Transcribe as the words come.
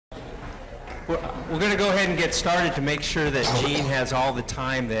We're going to go ahead and get started to make sure that Jean has all the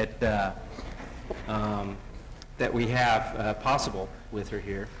time that that we have possible with her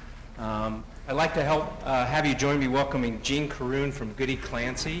here. I'd like to have you join me welcoming Jean Carroon from Goody,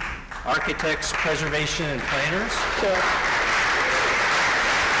 Clancy, Architects, Preservation, and Planners. Sure.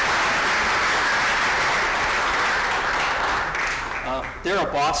 They're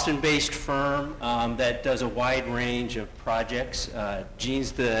a Boston-based firm that does a wide range of projects.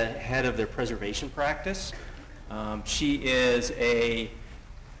 Jean's the head of their preservation practice. She is a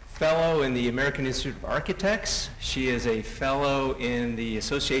fellow in the American Institute of Architects. She is a fellow in the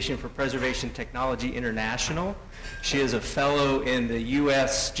Association for Preservation Technology International. She is a fellow in the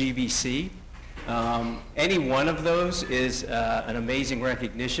US GBC. Any one of those is an amazing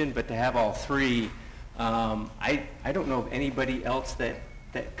recognition, but to have all three, I don't know of anybody else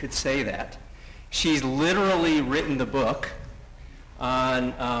that could say that. She's literally written the book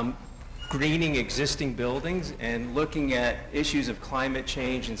on greening existing buildings and looking at issues of climate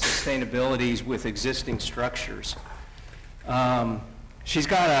change and sustainability with existing structures. She's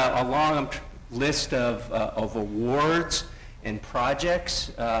got a long list of awards and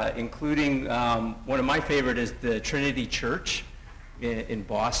projects, including one of my favorite is the Trinity Church in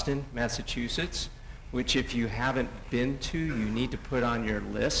Boston, Massachusetts, which if you haven't been to, you need to put on your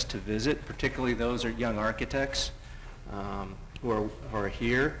list to visit, particularly those are young architects who are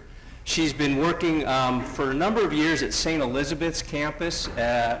here. She's been working for a number of years at St. Elizabeth's campus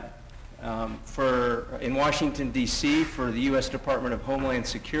in Washington, D.C. for the U.S. Department of Homeland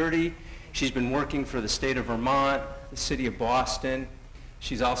Security. She's been working for the state of Vermont, the city of Boston.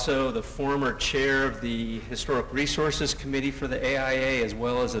 She's also the former chair of the Historic Resources Committee for the AIA, as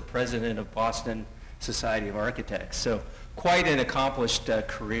well as the president of Boston Society of Architects. So quite an accomplished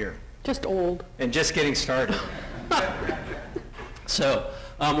career. Just old. And just getting started. So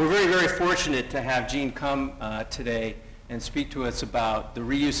we're very, very fortunate to have Jean come today and speak to us about the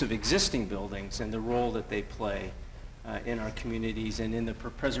reuse of existing buildings and the role that they play in our communities and in the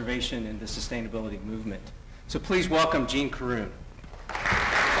preservation and the sustainability movement. So please welcome Jean Carroon.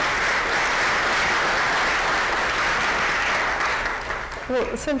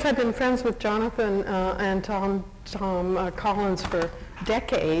 Well, since I've been friends with Jonathan and Tom Collins for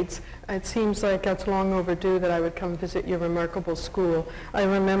decades, it seems like it's long overdue that I would come visit your remarkable school. I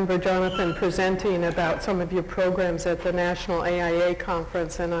remember Jonathan presenting about some of your programs at the National AIA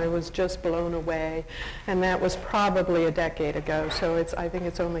conference, and I was just blown away. And that was probably a decade ago, so I think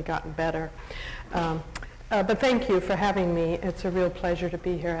it's only gotten better. But thank you for having me. It's a real pleasure to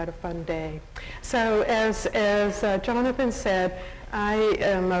be here. I had a fun day. So as Jonathan said, I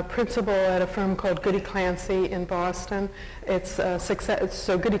am a principal at a firm called Goody, Clancy in Boston.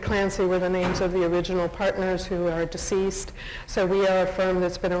 So Goody, Clancy were the names of the original partners who are deceased. So we are a firm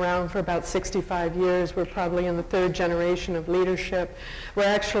that's been around for about 65 years. We're probably in the third generation of leadership. We're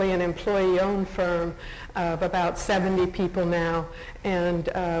actually an employee-owned firm of about 70 people now, and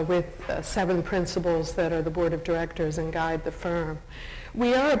with 7 principals that are the board of directors and guide the firm.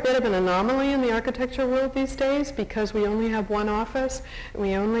 We are a bit of an anomaly in the architecture world these days because we only have one office.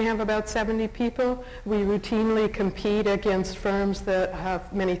 We only have about 70 people. We routinely compete against firms that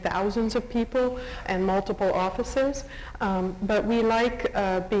have many thousands of people and multiple offices. But we like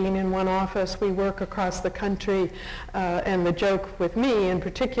being in one office. We work across the country. And the joke with me in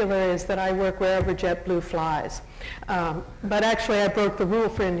particular is that I work wherever JetBlue flies. But actually I broke the rule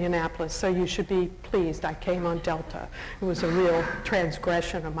for Indianapolis, so you should be pleased. I came on Delta. It was a real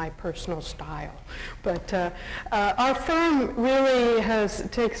transgression of my personal style. But our firm really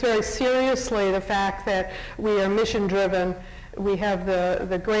takes very seriously the fact that we are mission driven. We have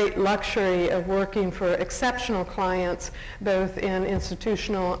the great luxury of working for exceptional clients, both in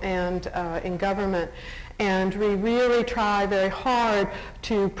institutional and in government. And we really try very hard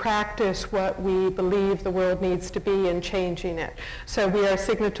to practice what we believe the world needs to be in changing it. So we are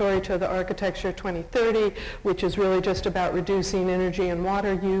signatory to the Architecture 2030, which is really just about reducing energy and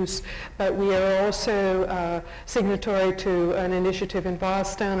water use. But we are also signatory to an initiative in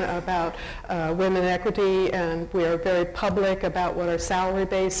Boston about women equity, and we are very public about what our salary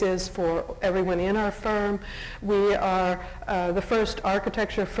base is for everyone in our firm. We are the first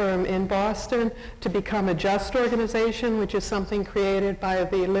architecture firm in Boston to become a JUST organization, which is something created by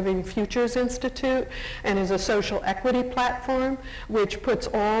the Living Futures Institute and is a social equity platform which puts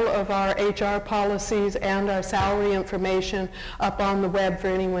all of our HR policies and our salary information up on the web for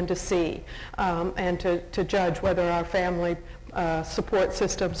anyone to see and to judge whether our family support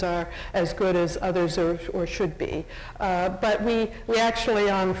systems are as good as others or should be. But we actually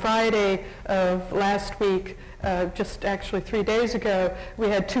on Friday of last week just actually 3 days ago, we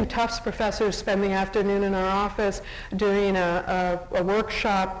had 2 Tufts professors spend the afternoon in our office doing a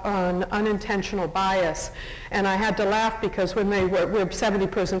workshop on unintentional bias. And I had to laugh because when we're a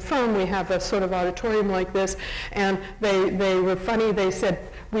 70-person firm, we have a sort of auditorium like this, and they were funny. They said,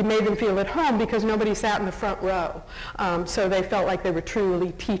 we made them feel at home because nobody sat in the front row. So they felt like they were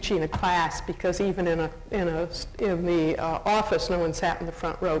truly teaching a class, because even in the office, no one sat in the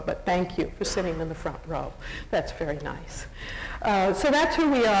front row. But thank you for sitting in the front row. That's very nice. So that's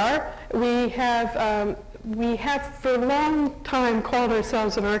who we are. We have for a long time called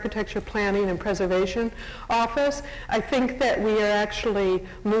ourselves an architecture planning and preservation office. I think that we are actually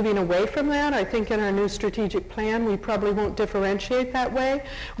moving away from that. I think in our new strategic plan we probably won't differentiate that way.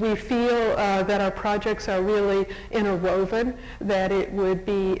 We feel that our projects are really interwoven, that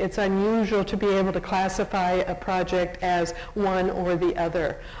it's unusual to be able to classify a project as one or the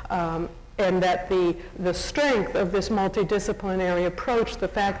other. And that the strength of this multidisciplinary approach, the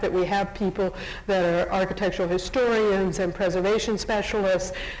fact that we have people that are architectural historians and preservation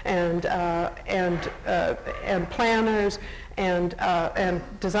specialists and planners and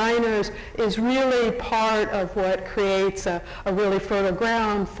designers, is really part of what creates a really fertile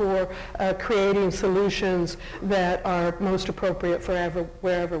ground for creating solutions that are most appropriate for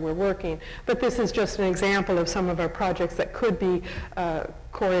wherever we're working. But this is just an example of some of our projects that could be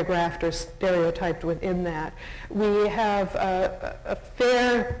choreographed or stereotyped within that. We have a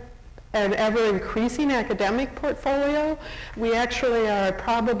fair and ever-increasing academic portfolio. We actually are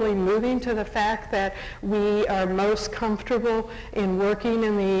probably moving to the fact that we are most comfortable in working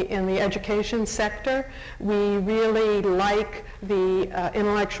in the education sector. We really like the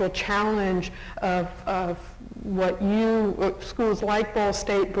intellectual challenge of what schools like Ball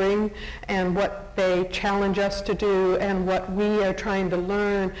State bring, and what they challenge us to do, and what we are trying to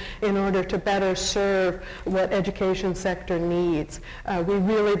learn in order to better serve what education sector needs. We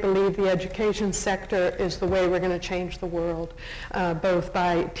really believe the education sector is the way we're going to change the world, both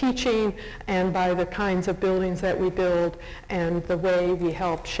by teaching and by the kinds of buildings that we build and the way we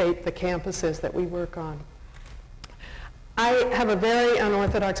help shape the campuses that we work on. I have a very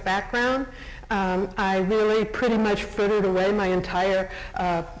unorthodox background. I really pretty much frittered away my entire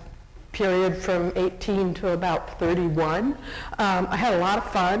period from 18 to about 31. I had a lot of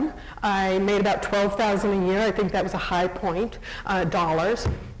fun. I made about $12,000 a year. I think that was a high point, dollars.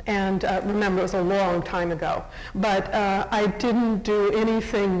 And remember, it was a long time ago. But I didn't do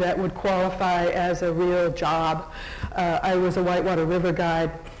anything that would qualify as a real job. I was a whitewater river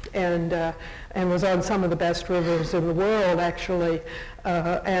guide, and was on some of the best rivers in the world, actually,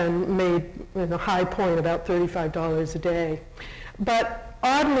 and made a high point about $35 a day. But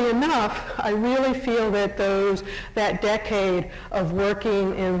oddly enough, I really feel that that decade of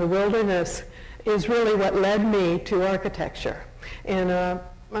working in the wilderness is really what led me to architecture. In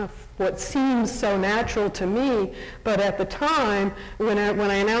what seems so natural to me, but at the time, when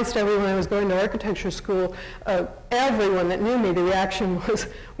I announced to everyone I was going to architecture school, everyone that knew me, the reaction was,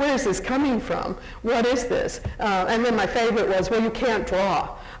 where is this coming from? What is this? And then my favorite was, well, you can't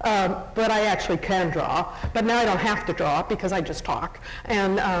draw. But I actually can draw, but now I don't have to draw because I just talk,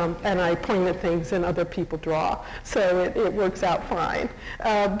 and I point at things and other people draw, so it works out fine.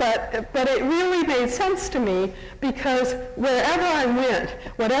 But it really made sense to me, because wherever I went,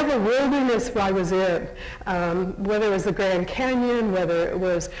 whatever wilderness I was in, whether it was the Grand Canyon, whether it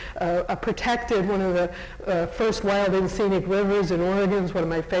was a protected, one of the first wild and scenic rivers in Oregon, is one of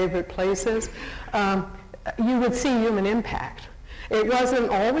my favorite places, you would see human impact. It wasn't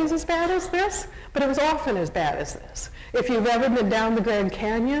always as bad as this, but it was often as bad as this. If you've ever been down the Grand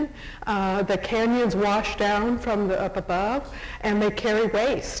Canyon, the canyons wash down from up above, and they carry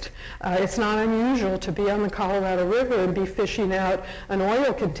waste. It's not unusual to be on the Colorado River and be fishing out an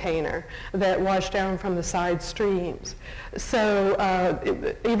oil container that washed down from the side streams. So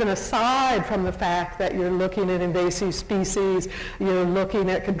even aside from the fact that you're looking at invasive species, you're looking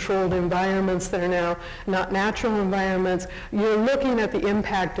at controlled environments that are now not natural environments, you're looking at the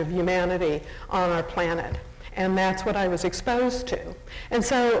impact of humanity on our planet. And that's what I was exposed to. And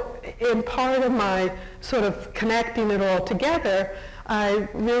so in part of my sort of connecting it all together, I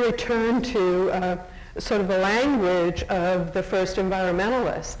really turned to sort of the language of the first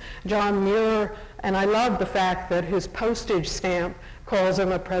environmentalists. John Muir, and I love the fact that his postage stamp calls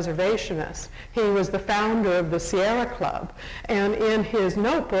him a preservationist. He was the founder of the Sierra Club. And in his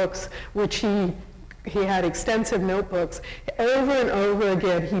notebooks, which he had extensive notebooks, over and over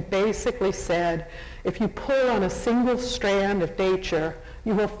again, he basically said, if you pull on a single strand of nature,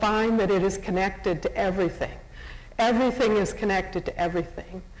 you will find that it is connected to everything. Everything is connected to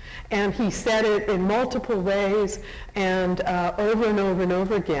everything. And he said it in multiple ways and over and over and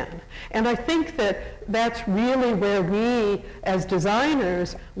over again. And I think that that's really where we, as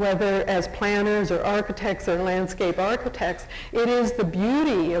designers, whether as planners or architects or landscape architects, it is the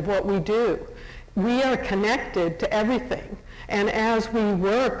beauty of what we do. We are connected to everything. And as we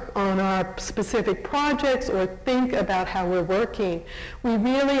work on our specific projects or think about how we're working, we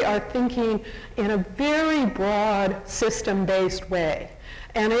really are thinking in a very broad system-based way.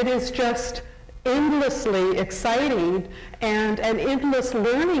 And it is just endlessly exciting and an endless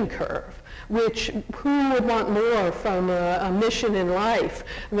learning curve, which who would want more from a mission in life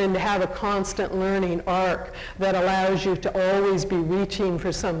than to have a constant learning arc that allows you to always be reaching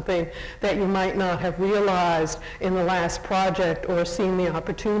for something that you might not have realized in the last project or seen the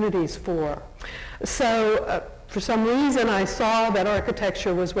opportunities for. So for some reason, I saw that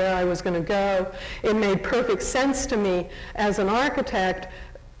architecture was where I was going to go. It made perfect sense to me as an architect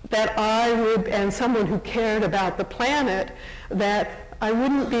that I would, and someone who cared about the planet, that I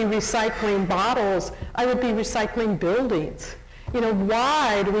wouldn't be recycling bottles, I would be recycling buildings. You know,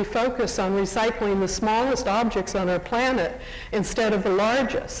 why do we focus on recycling the smallest objects on our planet instead of the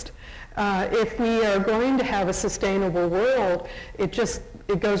largest? If we are going to have a sustainable world, it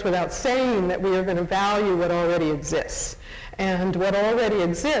goes without saying that we are going to value what already exists. And what already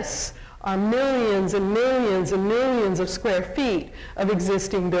exists are millions and millions and millions of square feet of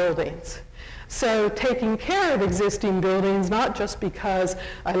existing buildings. So taking care of existing buildings, not just because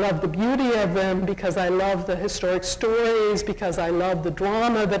I love the beauty of them, because I love the historic stories, because I love the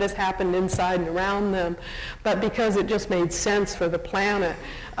drama that has happened inside and around them, but because it just made sense for the planet,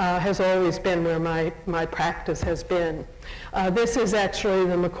 has always been where my practice has been. This is actually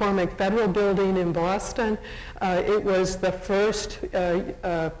the McCormick Federal Building in Boston. It was the first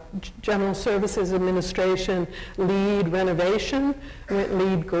General Services Administration LEED renovation. It went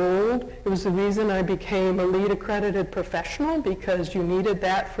LEED Gold. It was the reason I became a LEED accredited professional, because you needed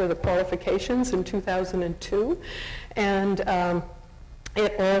that for the qualifications in 2002. And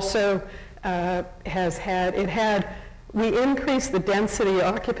it also we increased the density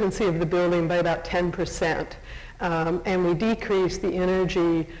occupancy of the building by about 10%. And we decreased the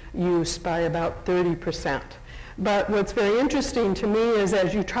energy use by about 30%. But what's very interesting to me is,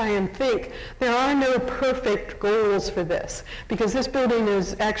 as you try and think, there are no perfect goals for this, because this building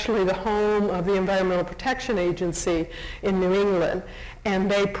is actually the home of the Environmental Protection Agency in New England,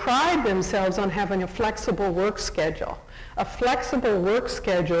 and they pride themselves on having a flexible work schedule. A flexible work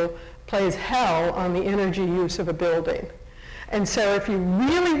schedule plays hell on the energy use of a building. And so if you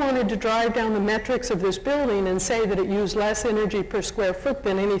really wanted to drive down the metrics of this building and say that it used less energy per square foot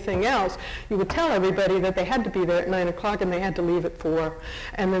than anything else, you would tell everybody that they had to be there at 9 o'clock and they had to leave at 4,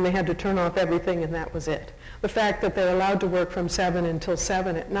 and then they had to turn off everything, and that was it. The fact that they're allowed to work from 7 until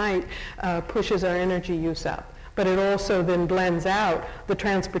 7 at night pushes our energy use up. But it also then blends out the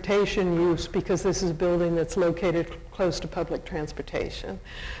transportation use, because this is a building that's located close to public transportation.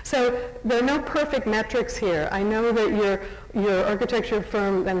 So there are no perfect metrics here. I know that your architecture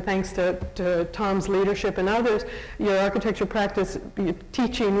firm, and thanks to Tom's leadership and others, your architecture practice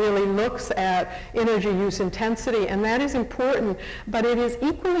teaching really looks at energy use intensity, and that is important. But it is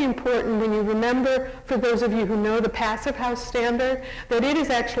equally important when you remember, for those of you who know the Passive House standard, that it is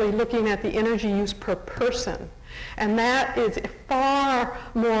actually looking at the energy use per person. And that is far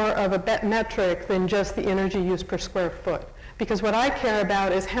more of a metric than just the energy use per square foot. Because what I care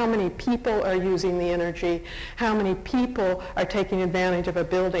about is how many people are using the energy, how many people are taking advantage of a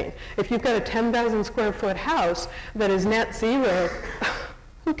building. If you've got a 10,000 square foot house that is net zero,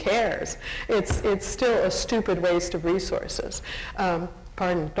 who cares? It's still a stupid waste of resources.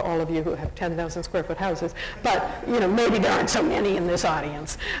 Pardon to all of you who have 10,000 square foot houses, but maybe there aren't so many in this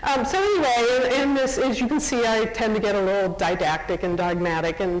audience. So anyway, in this, as you can see, I tend to get a little didactic and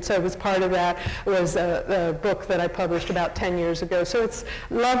dogmatic, and so as part of that was a book that I published about 10 years ago. So it's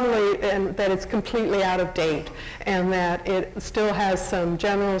lovely and that it's completely out of date, and that it still has some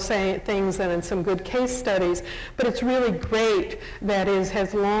general things and some good case studies, but it's really great that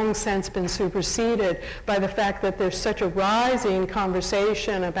has long since been superseded by the fact that there's such a rising conversation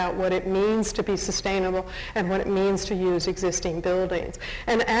about what it means to be sustainable and what it means to use existing buildings.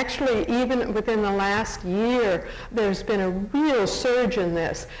 And actually, even within the last year, there's been a real surge in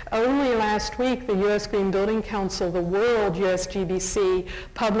this. Only last week, the U.S. Green Building Council, the world USGBC,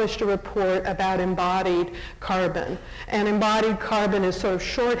 published a report about embodied carbon. And embodied carbon is sort of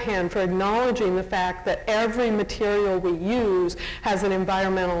shorthand for acknowledging the fact that every material we use has an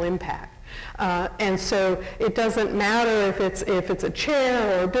environmental impact. And so it doesn't matter if it's a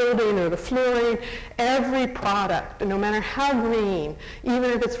chair or a building or the flooring. Every product, no matter how green,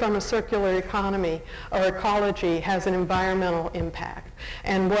 even if it's from a circular economy or ecology, has an environmental impact.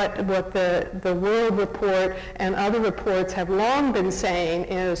 And what the World Report and other reports have long been saying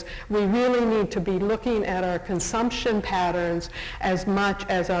is we really need to be looking at our consumption patterns as much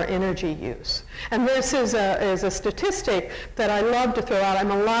as our energy use. And this is a statistic that I love to throw out.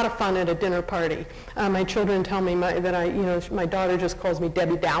 I'm a lot of fun at a dinner party. My children tell me that my daughter just calls me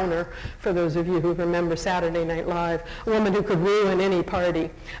Debbie Downer, for those of you who remember Saturday Night Live, a woman who could ruin any party.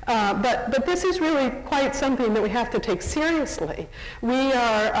 But this is really quite something that we have to take seriously. We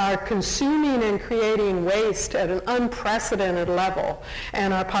are consuming and creating waste at an unprecedented level,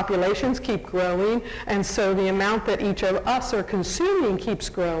 and our populations keep growing, and so the amount that each of us are consuming keeps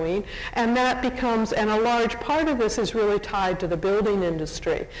growing, and that becomes, and a large part of this is really tied to the building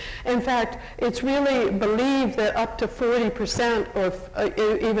industry. In fact, it's really believed that up to 40% or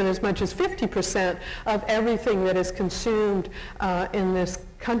even as much as 50% of everything that is consumed in this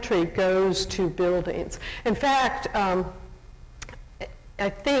country goes to buildings. In fact, I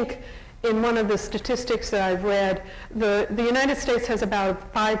think in one of the statistics that I've read, the United States has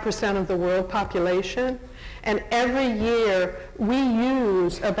about 5% of the world population, and every year we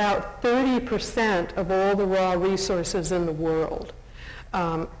use about 30% of all the raw resources in the world.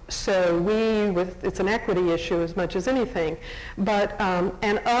 So it's an equity issue as much as anything, but,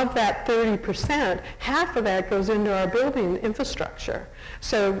 and of that 30%, half of that goes into our building infrastructure,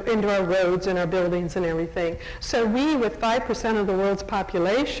 so into our roads and our buildings and everything. So we, with 5% of the world's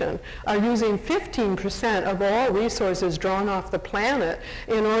population, are using 15% of all resources drawn off the planet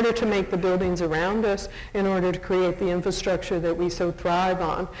in order to make the buildings around us, in order to create the infrastructure that we so thrive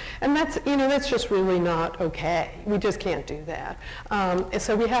on. And that's just really not okay. We just can't do that.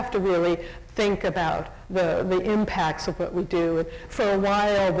 So we have to really think about the impacts of what we do. And for a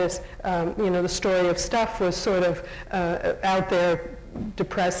while, this, the story of stuff was sort of out there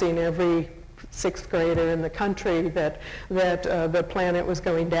depressing every sixth grader in the country that the planet was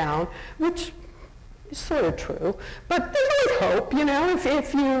going down, which is sort of true. But there's always hope,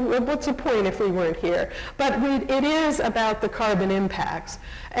 what's the point if we weren't here? But it is about the carbon impacts.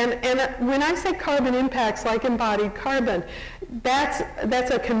 And when I say carbon impacts, like embodied carbon, that's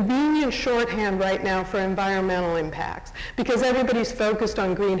a convenient shorthand right now for environmental impacts, because everybody's focused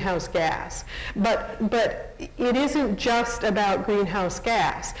on greenhouse gas. But it isn't just about greenhouse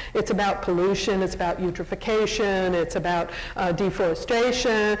gas. It's about pollution, it's about eutrophication, it's about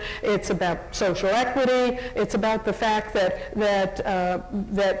deforestation, it's about social equity, it's about the fact that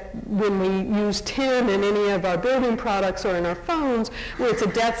when we use tin in any of our building products or in our phones, it's a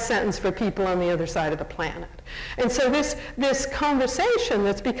death sentence for people on the other side of the planet. And so this conversation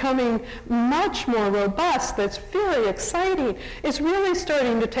that's becoming much more robust, that's very exciting, is really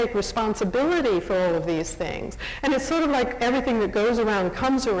starting to take responsibility for all of these things. And it's sort of like everything that goes around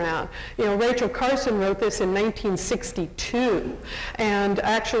comes around. Rachel Carson wrote this in 1962, and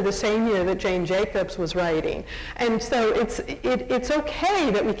actually the same year that Jane Jacobs was writing. And so it's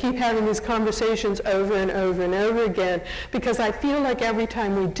okay that we keep having these conversations over and over and over again, because I feel like every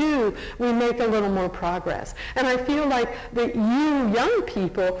time we do, we make a little more progress. And I feel like that you young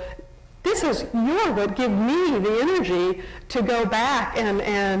people, you're what give me the energy to go back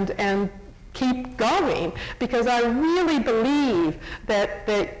and keep going, because I really believe that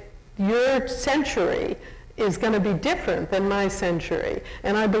your century is going to be different than my century,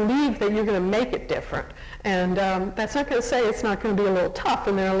 and I believe that you're going to make it different. And that's not going to say it's not going to be a little tough,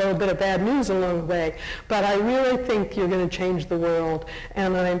 and there are a little bit of bad news along the way, but I really think you're going to change the world,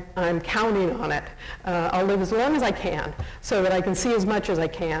 and I'm counting on it. I'll live as long as I can so that I can see as much as I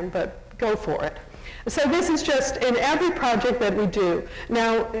can, but go for it. So this is just in every project that we do.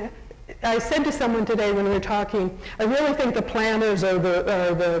 Now, I said to someone today when we were talking, I really think the planners are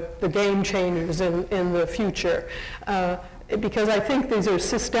the game changers in the future, because I think these are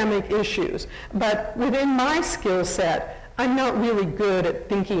systemic issues. But within my skill set, I'm not really good at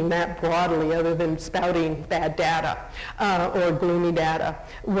thinking that broadly other than spouting bad data or gloomy data.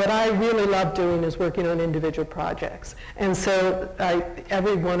 What I really love doing is working on individual projects. And so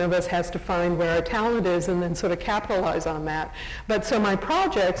every one of us has to find where our talent is and then sort of capitalize on that. But so my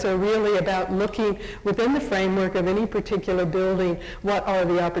projects are really about looking within the framework of any particular building, what are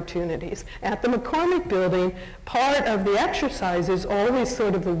the opportunities. At the McCormick building, part of the exercise is always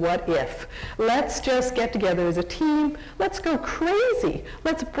sort of the what if. Let's just get together as a team. Let's go crazy.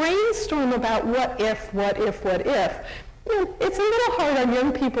 Let's brainstorm about what if, what if, what if. It's a little hard on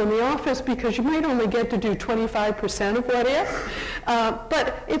young people in the office because you might only get to do 25% of what if,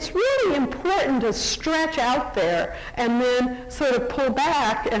 but it's really important to stretch out there and then sort of pull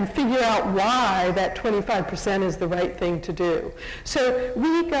back and figure out why that 25% is the right thing to do. So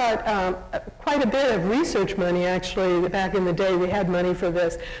we got quite a bit of research money, actually. Back in the day, we had money for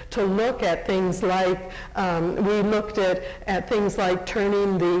this, to look at things like, we looked at things like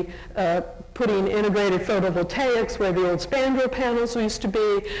turning the putting integrated photovoltaics where the old spandrel panels used to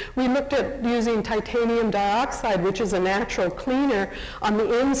be. We looked at using titanium dioxide, which is a natural cleaner, on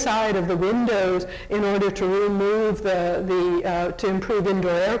the inside of the windows in order to remove to improve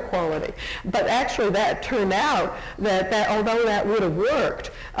indoor air quality. But actually that turned out that although that would have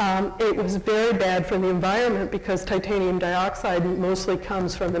worked, it was very bad for the environment because titanium dioxide mostly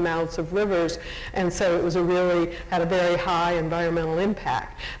comes from the mouths of rivers, and so it was had a very high environmental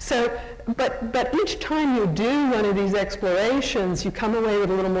impact. So, but each time you do one of these explorations, you come away with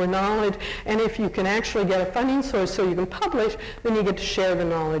a little more knowledge, and if you can actually get a funding source so you can publish, then you get to share the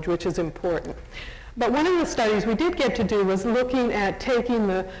knowledge, which is important. But one of the studies we did get to do was looking at taking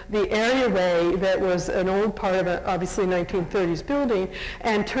the areaway that was an old part of an obviously 1930s building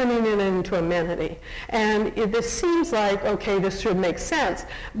and turning it into amenity. And this seems like, okay, this should make sense,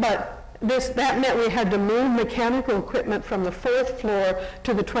 but that meant we had to move mechanical equipment from the 4th floor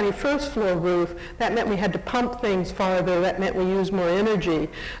to the 21st floor roof. That meant we had to pump things farther. That meant we used more energy.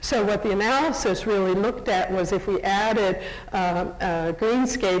 So what the analysis really looked at was if we added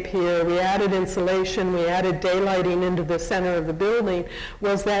greenscape here, we added insulation, we added daylighting into the center of the building,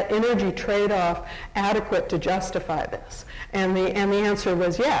 was that energy trade-off adequate to justify this? And the answer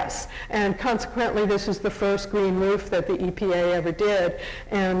was yes. And consequently, this is the first green roof that the EPA ever did,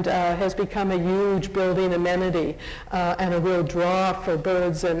 and has become a huge building amenity and a real draw for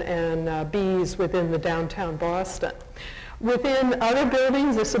birds and bees within the downtown Boston. Within other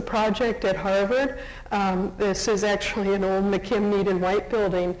buildings, this is a project at Harvard. This is actually an old McKim-Mead and White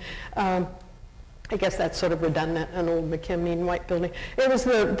building. I guess that's sort of redundant, an old McKim-Mead and White building. It was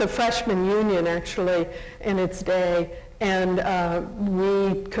the freshman union, actually, in its day. And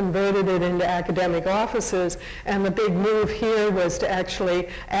we converted it into academic offices. And the big move here was to actually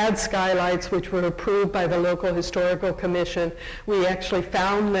add skylights, which were approved by the local historical commission. We actually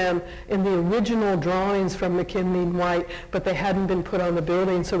found them in the original drawings from McKim-Mead White, but they hadn't been put on the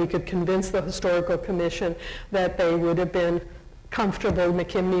building, so we could convince the historical commission that they would have been comfortable,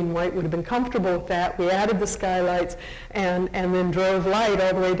 McKim-Mead and White would have been comfortable with that. We added the skylights and then drove light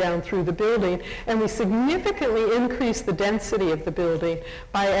all the way down through the building. And we significantly increased the density of the building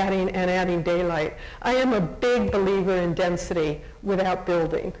by adding daylight. I am a big believer in density without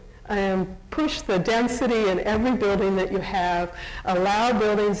building. Push the density in every building that you have, allow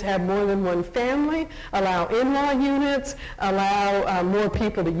buildings to have more than one family, allow in-law units, allow more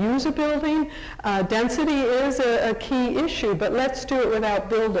people to use a building. Density is a key issue, but let's do it without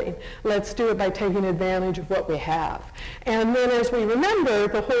building. Let's do it by taking advantage of what we have. And then as we remember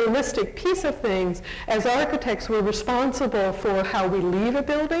the holistic piece of things, as architects we're responsible for how we leave a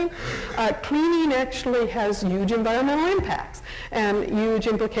building. Cleaning actually has huge environmental impacts and huge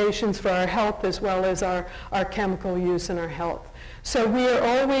implications for our health as well as our chemical use and our health. So we are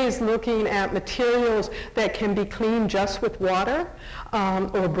always looking at materials that can be cleaned just with water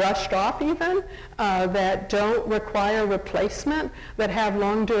or brushed off even, that don't require replacement, that have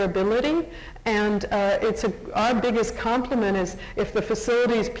long durability. And our biggest compliment is if the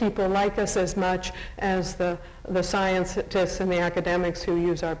facilities people like us as much as the scientists and the academics who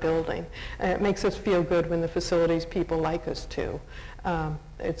use our building. It makes us feel good when the facilities people like us too.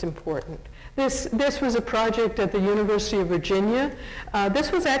 It's important. This was a project at the University of Virginia.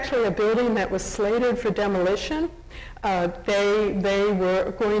 This was actually a building that was slated for demolition. They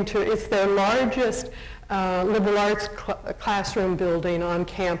were going to, it's their largest liberal arts classroom building on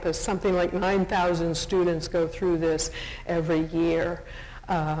campus. Something like 9,000 students go through this every year.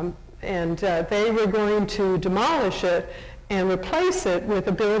 They were going to demolish it and replace it with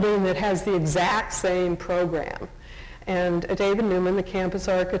a building that has the exact same program. And David Newman, the campus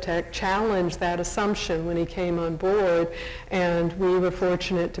architect, challenged that assumption when he came on board, and we were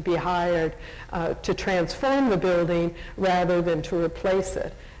fortunate to be hired to transform the building rather than to replace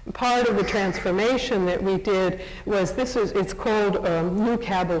it. And part of the transformation that we did was it's called New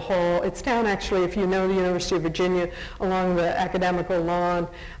Cabell Hall. It's down actually, if you know the University of Virginia, along the academical lawn.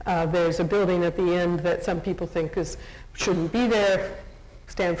 There's a building at the end that some people think shouldn't be there.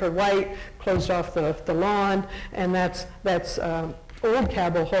 Stanford White closed off the lawn, and that's old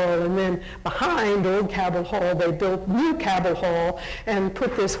Cabell Hall, and then behind old Cabell Hall they built new Cabell Hall and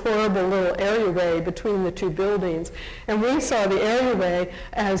put this horrible little areaway between the two buildings. And we saw the areaway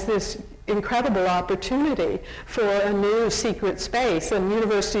as this incredible opportunity for a new secret space, and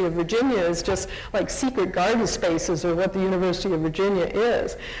University of Virginia is just like secret garden spaces are what the University of Virginia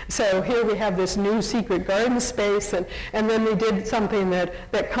is. So here we have this new secret garden space, and then we did something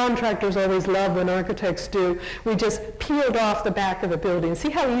that contractors always love when architects do. We just peeled off the back of the building.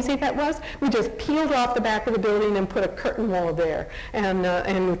 See how easy that was? We just peeled off the back of the building and put a curtain wall there, and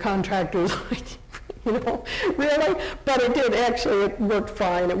the contractors like, you know, really? But it did, actually, it worked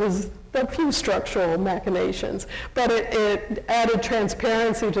fine. It was a few structural machinations, but it added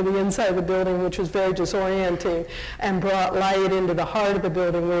transparency to the inside of the building, which was very disorienting, and brought light into the heart of the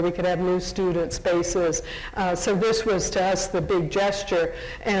building where we could have new student spaces. So this was, to us, the big gesture,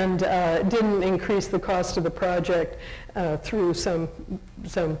 and didn't increase the cost of the project through some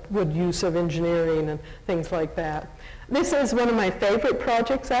good use of engineering and things like that. This is one of my favorite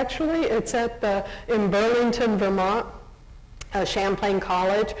projects, actually. It's in Burlington, Vermont. Champlain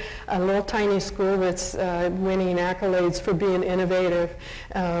College, a little tiny school that's winning accolades for being innovative.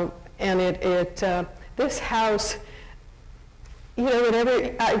 And this house, you know,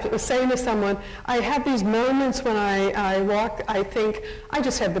 whenever I was saying to someone, I have these moments when I walk, I think, I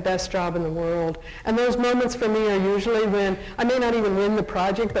just have the best job in the world. And those moments for me are usually when, I may not even win the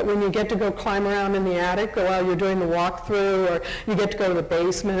project, but when you get to go climb around in the attic, or while you're doing the walkthrough, or you get to go to the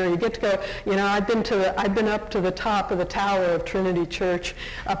basement, or you get to go, you know, I've been up to the top of the tower of Trinity Church,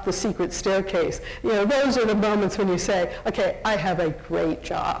 up the secret staircase. You know, those are the moments when you say, okay, I have a great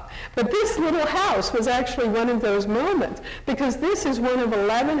job. But this little house was actually one of those moments, because this is one of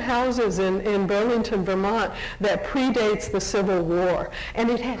 11 houses in Burlington, Vermont that predates the Civil War.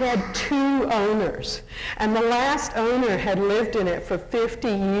 And it had 2 owners. And the last owner had lived in it for 50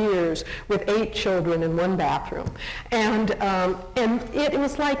 years with 8 children in 1 bathroom. And it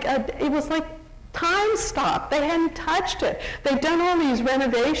was like time stopped. They hadn't touched it. They'd done all these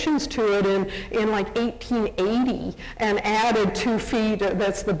renovations to it in like 1880 and added 2 feet,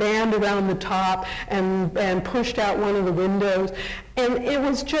 that's the band around the top, and pushed out one of the windows. And it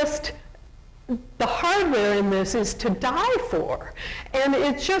was just, the hardware in this is to die for. And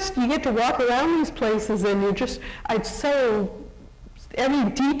it's just, you get to walk around these places and you're just, every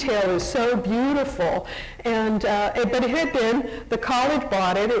detail is so beautiful. And, but it had been, the college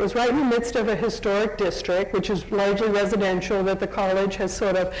bought it. It was right in the midst of a historic district, which is largely residential, that the college has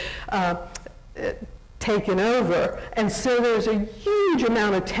sort of taken over. And so there's a huge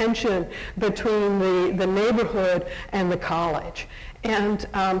amount of tension between the neighborhood and the college. And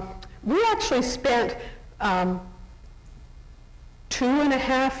we actually spent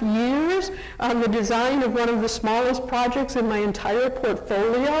 2.5 years on the design of one of the smallest projects in my entire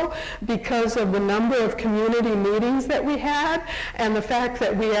portfolio because of the number of community meetings that we had, and the fact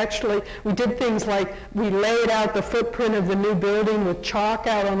that we did things like we laid out the footprint of the new building with chalk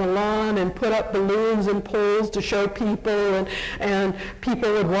out on the lawn and put up balloons and poles to show people, and people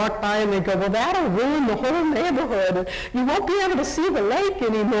would walk by and they'd go, well, that'll ruin the whole neighborhood, and you won't be able to see the lake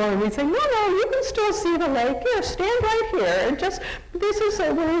anymore. And we'd say, no, you can still see the lake. Here, stand right here, and just, this is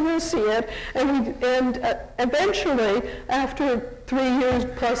where you'll see it. And eventually, after 3 years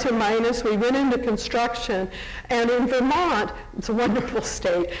plus or minus, we went into construction. And in Vermont, it's a wonderful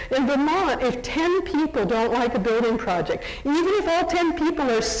state. In Vermont, if 10 people don't like a building project, even if all 10 people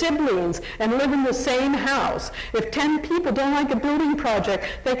are siblings and live in the same house, if 10 people don't like a building project,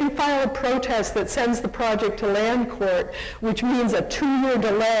 they can file a protest that sends the project to land court, which means a 2-year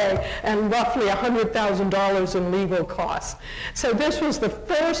delay and roughly $100,000 in legal costs. So this was the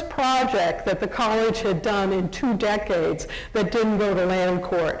first project that the college had done in 2 decades that didn't go to land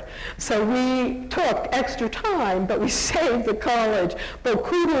court. So we took extra time, but we saved the college both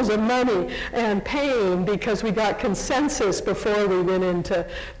kudos of money and pain, because we got consensus before we went into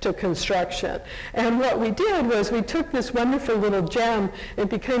construction. And what we did was we took this wonderful little gem, it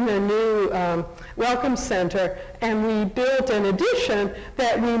became their new welcome center, and we built an addition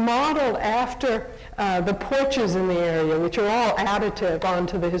that we modeled after the porches in the area, which are all additive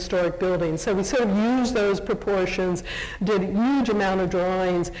onto the historic building. So we sort of used those proportions, did a huge amount of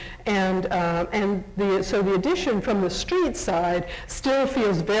drawings, and so the addition from the street side still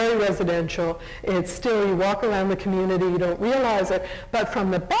feels very residential. It's still, you walk around the community, you don't realize it, but from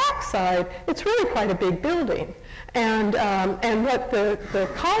the back side, it's really quite a big building. And what the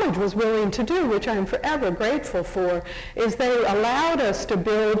college was willing to do, which I'm forever grateful for, is they allowed us to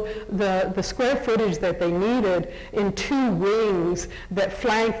build the square footage that they needed in 2 wings that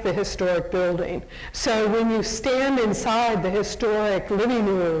flank the historic building. So when you stand inside the historic living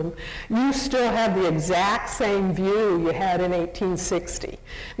room, you still have the exact same view you had in 1860.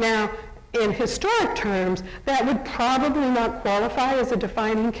 Now, in historic terms, that would probably not qualify as a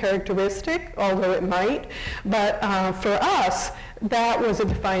defining characteristic, although it might. But for us, that was a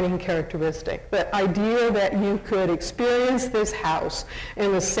defining characteristic. The idea that you could experience this house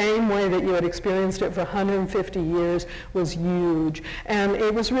in the same way that you had experienced it for 150 years was huge. And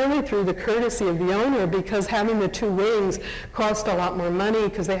it was really through the courtesy of the owner, because having the 2 wings cost a lot more money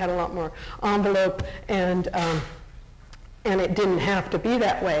because they had a lot more envelope, and it didn't have to be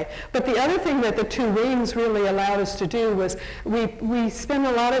that way. But the other thing that the 2 wings really allowed us to do was we spent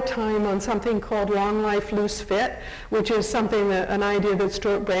a lot of time on something called long life loose fit, which is something an idea that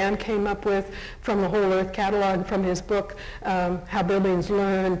Stuart Brand came up with from the Whole Earth catalog from his book, How Buildings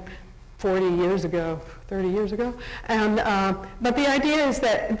Learn, 40 years ago, 30 years ago. And, but the idea is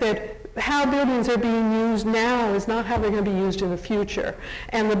that how buildings are being used now is not how they're going to be used in the future.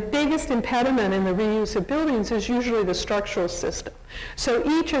 And the biggest impediment in the reuse of buildings is usually the structural system. So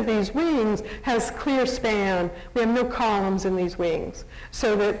each of these wings has clear span. We have no columns in these wings,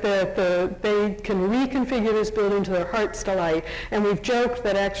 so that they can reconfigure this building to their heart's delight. And we've joked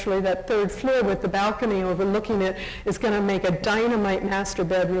that actually that 3rd floor with the balcony overlooking it is going to make a dynamite master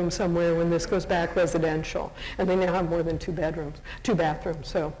bedroom somewhere when this goes back residential. And they now have more than 2 bathrooms.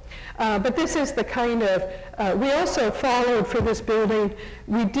 So, but this is the kind of, we also followed for this building,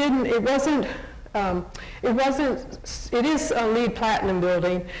 it is a LEED Platinum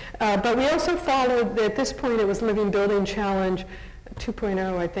building, but we also followed, at this point it was Living Building Challenge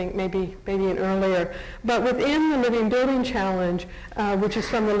 2.0, I think, maybe an earlier. But within the Living Building Challenge, which is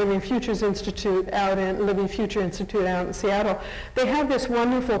from the Living Future Institute out in Seattle, they have this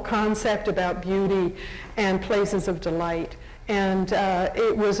wonderful concept about beauty and places of delight. And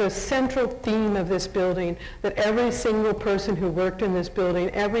it was a central theme of this building that every single person who worked in this building,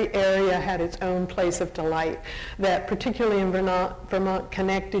 every area had its own place of delight, that particularly in Vermont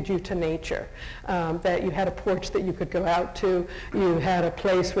connected you to nature, that you had a porch that you could go out to, you had a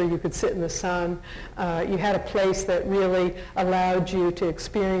place where you could sit in the sun, you had a place that really allowed you to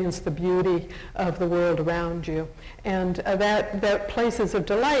experience the beauty of the world around you. And that places of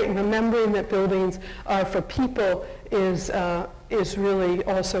delight, and remembering that buildings are for people, is really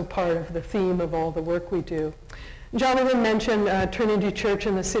also part of the theme of all the work we do. Jonathan mentioned Trinity Church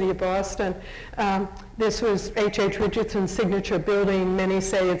in the city of Boston. This was H.H. Richardson's signature building. Many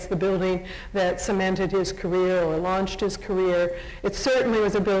say it's the building that cemented his career or launched his career. It certainly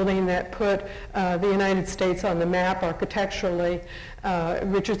was a building that put the United States on the map architecturally.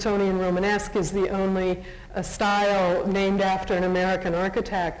 Richardsonian Romanesque is the only style named after an American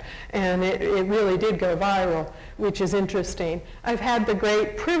architect, and it really did go viral, which is interesting. I've had the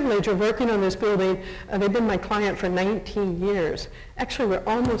great privilege of working on this building. They've been my client for 19 years. Actually, we're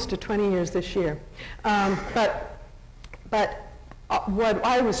almost to 20 years this year. But what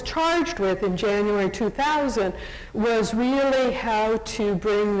I was charged with in January 2000 was really how to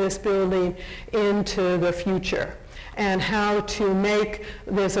bring this building into the future, and how to make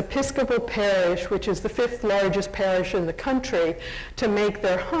this Episcopal parish, which is the 5th largest parish in the country, to make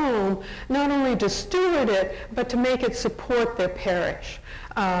their home, not only to steward it, but to make it support their parish.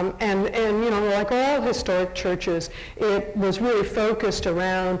 And you know, like all historic churches, it was really focused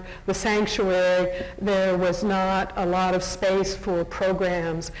around the sanctuary. There was not a lot of space for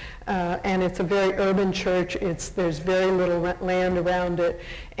programs, and it's a very urban church. There's very little land around it,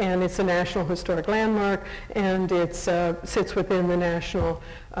 and it's a National Historic Landmark, and it sits within the National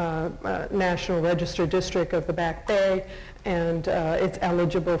Register District of the Back Bay, and it's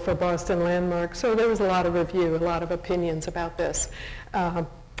eligible for Boston Landmark. So there was a lot of review, a lot of opinions about this.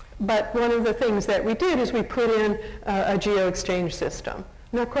 But one of the things that we did is we put in a geo-exchange system.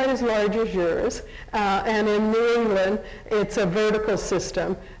 Not quite as large as yours, and in New England, it's a vertical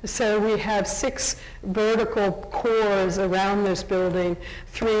system. So we have 6 vertical cores around this building,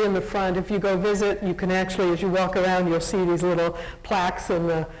 3 in the front. If you go visit, you can actually, as you walk around, you'll see these little plaques in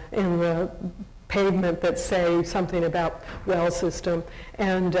the pavement that say something about well system.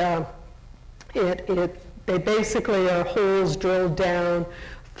 And they basically are holes drilled down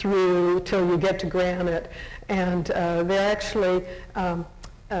through till you get to granite. And they're actually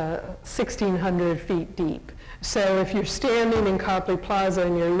 1,600 feet deep. So if you're standing in Copley Plaza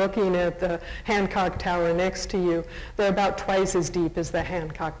and you're looking at the Hancock Tower next to you, they're about twice as deep as the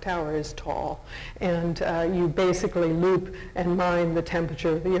Hancock Tower is tall. And you basically loop and mine the temperature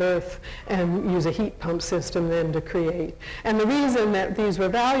of the earth and use a heat pump system then to create. And the reason that these were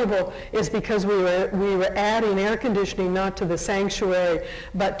valuable is because we were adding air conditioning not to the sanctuary,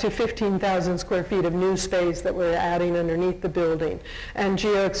 but to 15,000 square feet of new space that we're adding underneath the building. And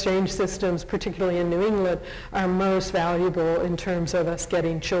geo-exchange systems, particularly in New England, are most valuable in terms of us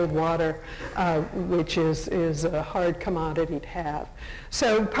getting chilled water, which is a hard commodity to have.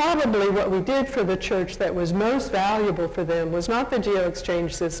 So probably what we did for the church that was most valuable for them was not the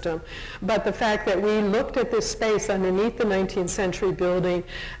geo-exchange system, but the fact that we looked at this space underneath the 19th century building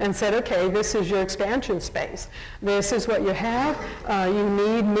and said, okay, this is your expansion space. This is what you have. You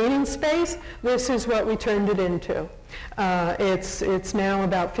need meeting space. This is what we turned it into. It's now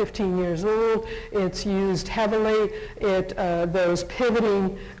about 15 years old. It's used heavily. Those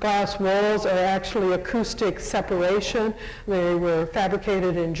pivoting glass walls are actually acoustic separation. They were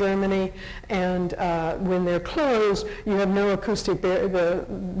fabricated in Germany, and when they're closed, you have no acoustic,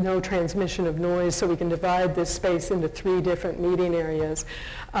 no transmission of noise, so we can divide this space into 3 different meeting areas.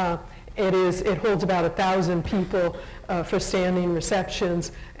 It holds about 1,000 people for standing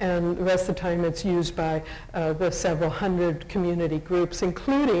receptions, and the rest of the time it's used by the several hundred community groups,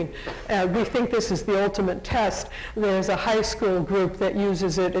 including, we think this is the ultimate test. There's a high school group that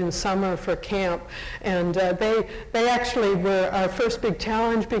uses it in summer for camp, and they actually were our first big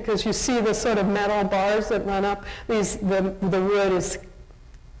challenge, because you see the sort of metal bars that run up. The wood is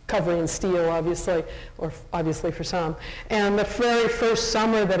covering steel, obviously, or obviously for some. And the very first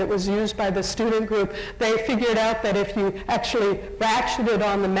summer that it was used by the student group, they figured out that if you actually ratcheted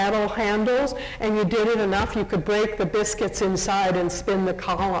on the metal handles and you did it enough, you could break the biscuits inside and spin the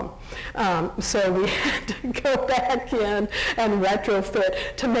column. So we had to go back in and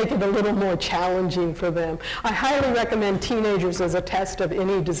retrofit to make it a little more challenging for them. I highly recommend teenagers as a test of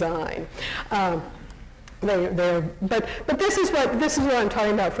any design. But this is what I'm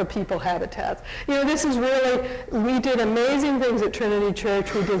talking about for people habitats. You know, this is really, we did amazing things at Trinity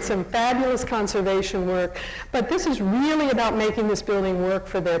Church. We did some fabulous conservation work, but this is really about making this building work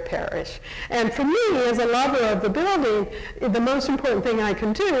for their parish. And for me, as a lover of the building, the most important thing I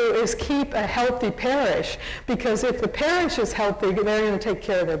can do is keep a healthy parish, because if the parish is healthy, they're going to take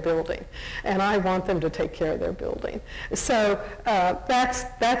care of their building, and I want them to take care of their building. So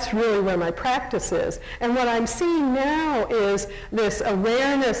that's really where my practice is. And what I'm seeing now is this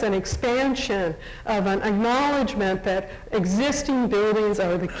awareness and expansion of an acknowledgement that existing buildings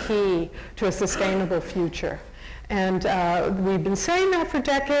are the key to a sustainable future. And we've been saying that for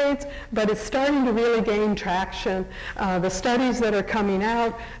decades, but it's starting to really gain traction. The studies that are coming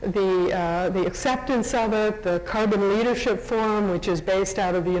out, the acceptance of it, the Carbon Leadership Forum, which is based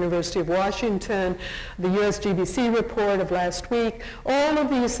out of the University of Washington, the USGBC report of last week, all of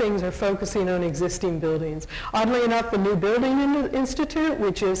these things are focusing on existing buildings. Oddly enough, the New Building Institute,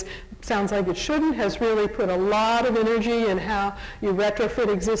 which sounds like it shouldn't, has really put a lot of energy in how you retrofit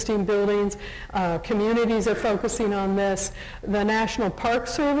existing buildings. Communities are focusing on this. The National Park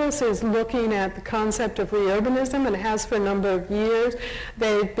Service is looking at the concept of reurbanism, and has for a number of years.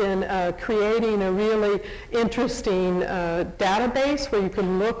 They've been creating a really interesting database where you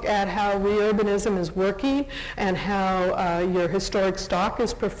can look at how reurbanism is working and how your historic stock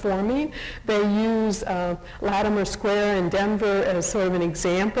is performing. They use Latimer Square in Denver as sort of an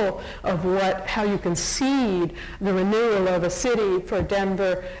example of how you can seed the renewal of a city for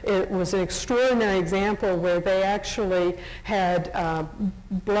Denver. It was an extraordinary example where they actually had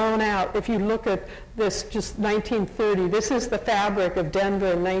blown out, if you look at this, just 1930, this is the fabric of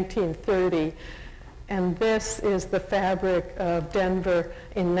Denver in 1930, and this is the fabric of Denver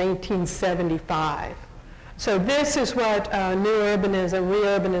in 1975. So this is what new urbanism,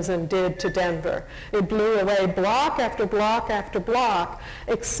 reurbanism did to Denver. It blew away block after block after block,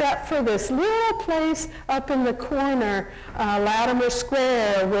 except for this little place up in the corner, Latimer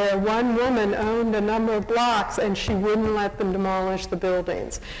Square, where one woman owned a number of blocks and she wouldn't let them demolish the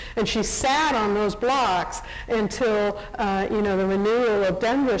buildings. And she sat on those blocks until the renewal of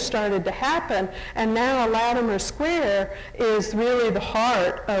Denver started to happen. And now Latimer Square is really the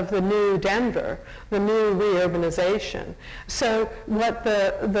heart of the new Denver, the new reurbanization. So what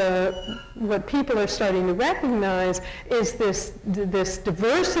what people are starting to recognize is this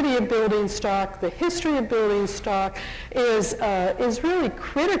diversity of building stock, the history of building stock is really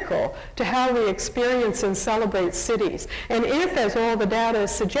critical to how we experience and celebrate cities. And if, as all the data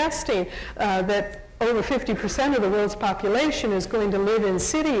is suggesting, that over 50% of the world's population is going to live in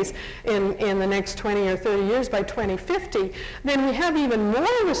cities in the next 20 or 30 years by 2050, then we have even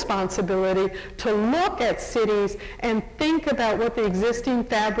more responsibility to look at cities and think about what the existing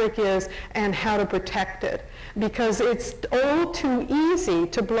fabric is and how to protect it. Because it's all too easy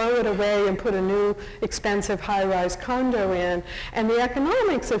to blow it away and put a new expensive high-rise condo in. And the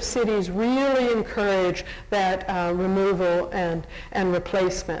economics of cities really encourage that removal and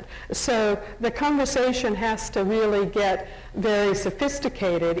replacement. So the conversation has to really get very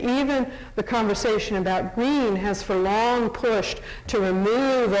sophisticated. Even the conversation about green has for long pushed to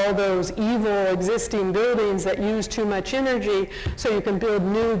remove all those evil existing buildings that use too much energy so you can build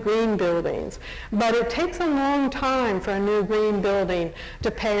new green buildings. But it takes a long time for a new green building to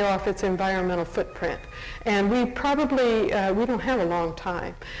pay off its environmental footprint. And we probably, we don't have a long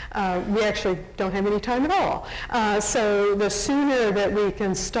time. We actually don't have any time at all. So the sooner that we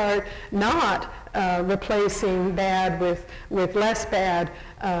can start not replacing bad with less bad,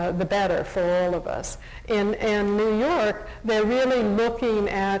 the better for all of us. In New York, they're really looking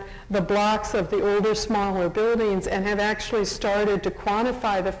at the blocks of the older, smaller buildings and have actually started to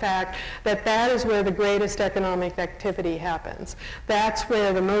quantify the fact that that is where the greatest economic activity happens. That's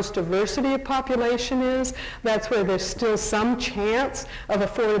where the most diversity of population is. That's where there's still some chance of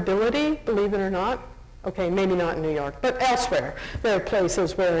affordability, believe it or not. Okay, maybe not in New York, but elsewhere, there are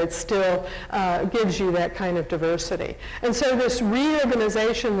places where it still gives you that kind of diversity. And so this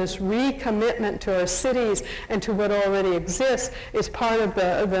reurbanization, this recommitment to our cities and to what already exists is part of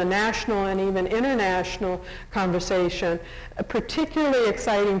the national and even international conversation. Particularly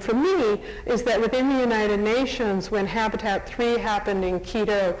exciting for me is that within the United Nations, when Habitat 3 happened in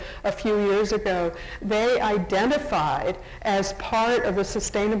Quito a few years ago, they identified as part of the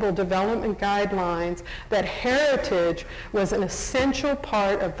Sustainable Development Guidelines that heritage was an essential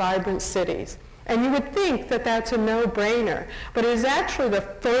part of vibrant cities. And you would think that that's a no-brainer, but it is actually the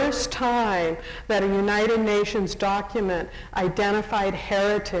first time that a United Nations document identified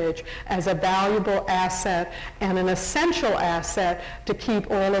heritage as a valuable asset and an essential asset to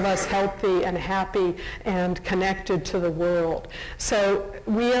keep all of us healthy and happy and connected to the world. So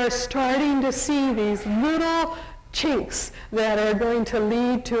we are starting to see these little chinks that are going to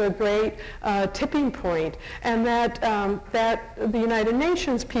lead to a great tipping point, and that the United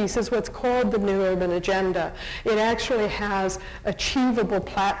Nations piece is what's called the New Urban Agenda. It actually has achievable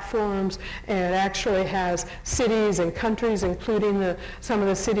platforms, and it actually has cities and countries, including some of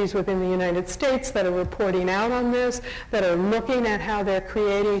the cities within the United States that are reporting out on this, that are looking at how they're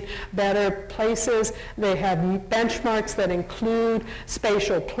creating better places. They have benchmarks that include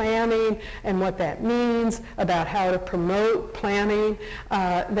spatial planning and what that means, about how to promote planning.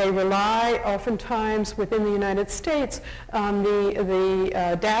 They rely oftentimes within the United States on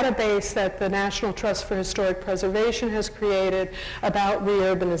the database that the National Trust for Historic Preservation has created about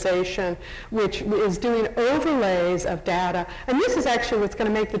reurbanization, which is doing overlays of data. And this is actually what's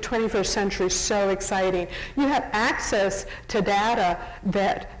going to make the 21st century so exciting. You have access to data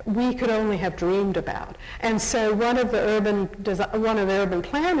that we could only have dreamed about. And so one of the urban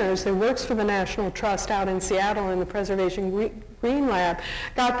planners that works for the National Trust out in Seattle in the Preservation Green Lab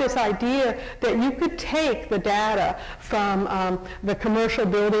got this idea that you could take the data from the Commercial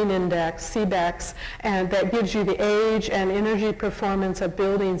Building Index, CBEX, and that gives you the age and energy performance of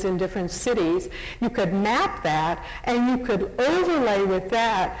buildings in different cities. You could map that, and you could overlay with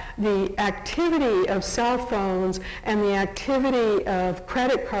that the activity of cell phones and the activity of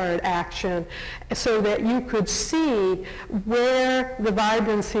credit card action, so that you could see where the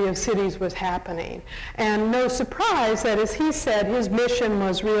vibrancy of cities was happening. And no surprise that, as he said, his mission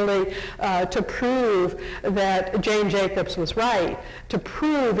was really to prove that Jane Jacobs was right, to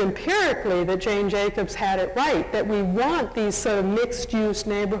prove empirically that Jane Jacobs had it right, that we want these sort of mixed-use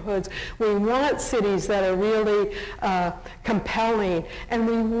neighborhoods. We want cities that are really compelling, and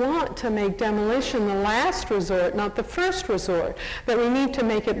we want to make demolition the last resort, not the first resort, that we need to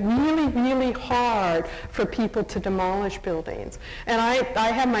make it really, really hard for people to demolish buildings. And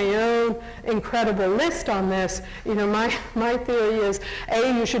I have my own incredible list on this. You know, my theory is,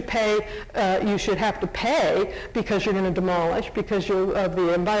 A, you should have to pay because you're going to demolish, because of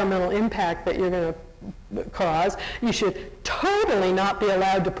the environmental impact that you're going to cause. You should totally not be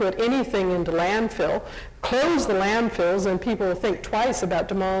allowed to put anything into landfill. Close the landfills, and people will think twice about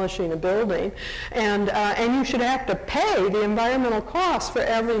demolishing a building. And you should have to pay the environmental cost for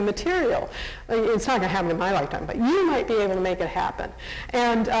every material. It's not going to happen in my lifetime, but you might be able to make it happen.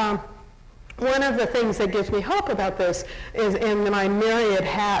 And one of the things that gives me hope about this is in my myriad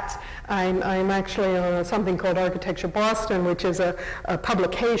hats, I'm actually on something called Architecture Boston, which is a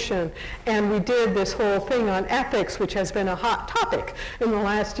publication, and we did this whole thing on ethics, which has been a hot topic in the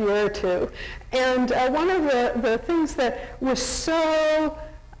last year or two. And one of the things that was so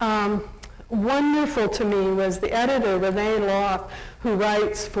wonderful to me was the editor, Renee Loth, who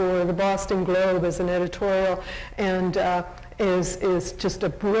writes for the Boston Globe as an editorial, and is just a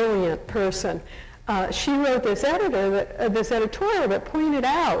brilliant person. She wrote this editorial that pointed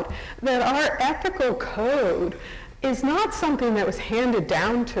out that our ethical code is not something that was handed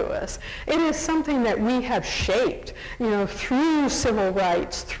down to us. It is something that we have shaped, through civil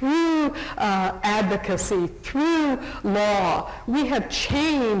rights, through advocacy, through law. We have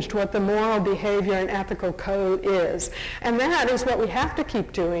changed what the moral behavior and ethical code is. And that is what we have to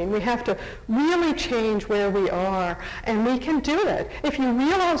keep doing. We have to really change where we are, and we can do it. If you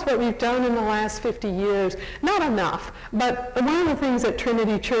realize what we've done in the last 50 years, not enough, but one of the things at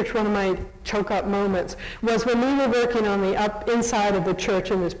Trinity Church, one of my choke-up moments, was when we were working on the inside of the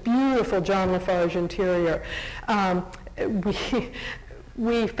church in this beautiful John Lafarge interior.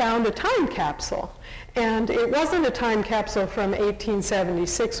 We found a time capsule. And it wasn't a time capsule from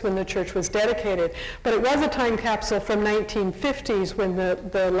 1876 when the church was dedicated, but it was a time capsule from 1950s when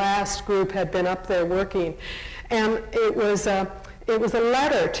the last group had been up there working. And it was a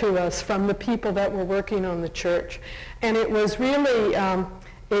letter to us from the people that were working on the church. And it was really,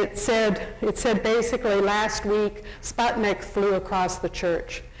 it said basically, last week, Sputnik flew across the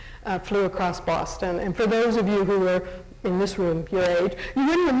church, flew across Boston. And for those of you who were in this room, your age, you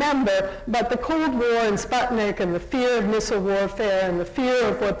wouldn't remember, but the Cold War and Sputnik and the fear of missile warfare and the fear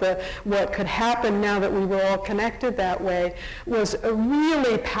of what could happen now that we were all connected that way was a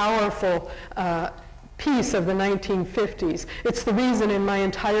really powerful piece of the 1950s. It's the reason in my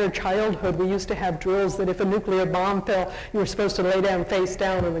entire childhood we used to have drills that if a nuclear bomb fell, you were supposed to lay down face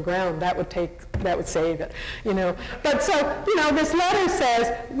down on the ground. That would save it, But so, this letter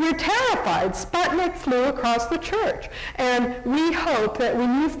says, we're terrified. Sputnik flew across the church. And we hope that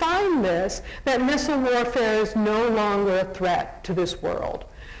when you find this, that missile warfare is no longer a threat to this world.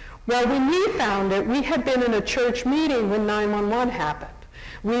 Well, when we found it, we had been in a church meeting when 9/11 happened.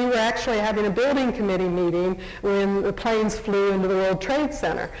 We were actually having a building committee meeting when the planes flew into the World Trade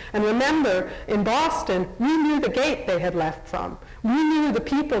Center. And remember, in Boston, we knew the gate they had left from. We knew the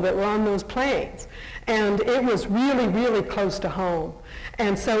people that were on those planes. And it was really, really close to home.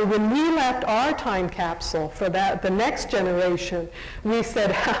 And so when we left our time capsule for the next generation, we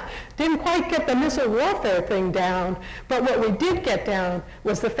said, didn't quite get the missile warfare thing down, but what we did get down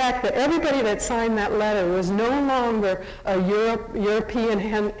was the fact that everybody that signed that letter was no longer a European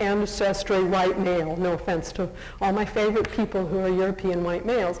ancestry white male. No offense to all my favorite people who are European white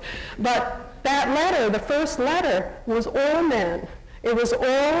males. But that letter, the first letter, was all men. It was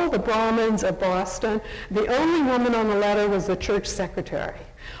all the Brahmins of Boston. The only woman on the letter was the church secretary.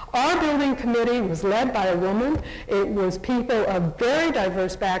 Our building committee was led by a woman. It was people of very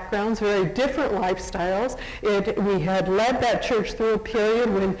diverse backgrounds, very different lifestyles. We had led that church through a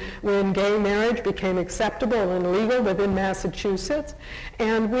period when gay marriage became acceptable and legal within Massachusetts.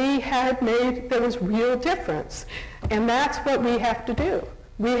 And there was real difference. And that's what we have to do.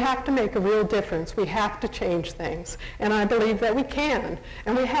 We have to make a real difference. We have to change things. And I believe that we can,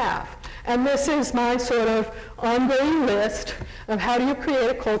 and we have. And this is my sort of ongoing list of how do you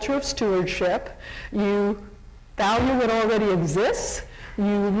create a culture of stewardship. You value what already exists.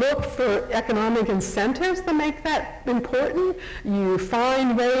 You look for economic incentives that make that important. You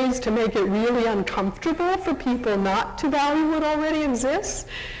find ways to make it really uncomfortable for people not to value what already exists.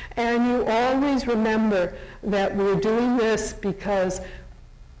 And you always remember that we're doing this because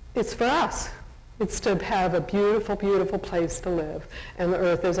it's for us. It's to have a beautiful, beautiful place to live, and the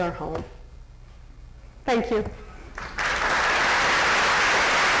earth is our home. Thank you.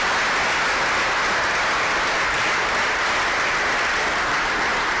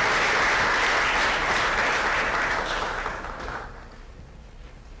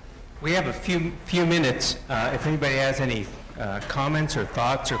 We have a few minutes. If anybody has any comments or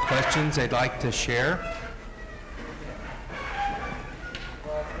thoughts or questions they'd like to share.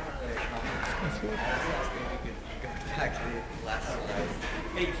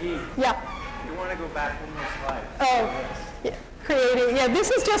 Yeah. You want to go back one more slide? Oh, yeah. Creating. Yeah,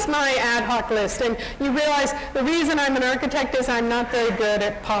 this is just my ad hoc list. And you realize the reason I'm an architect is I'm not very good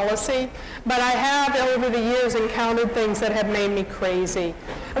at policy, but I have over the years encountered things that have made me crazy.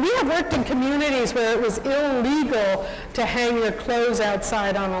 We have worked in communities where it was illegal to hang your clothes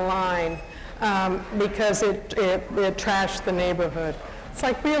outside on a line because it trashed the neighborhood. It's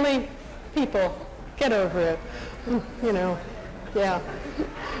like, really? People, get over it. You know, yeah.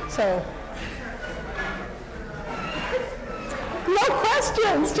 So, no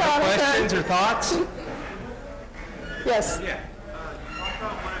questions, Jonathan. No questions or thoughts? Yes. Yeah. You talked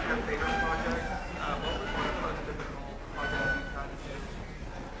about one of your favorite projects. What was one of the most difficult projects you tried to do?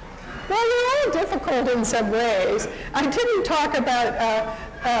 Well, they're all difficult in some ways. I didn't talk about,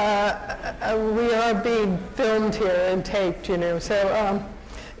 we are being filmed here and taped, you know, so,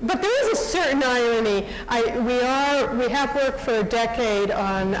 but there is a certain irony. We have worked for a decade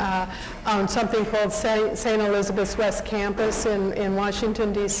on something called St. Elizabeth's West Campus in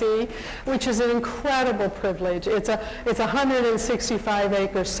Washington, D.C., which is an incredible privilege. It's a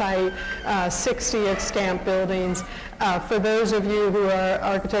 165-acre site, 60 extant buildings. For those of you who are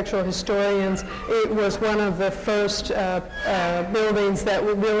architectural historians, it was one of the first buildings that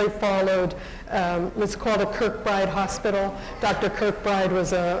really followed was called a Kirkbride Hospital. Dr. Kirkbride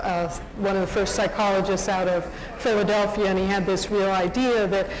was one of the first psychologists out of Philadelphia, and he had this real idea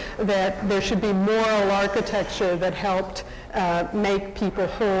that there should be moral architecture that helped make people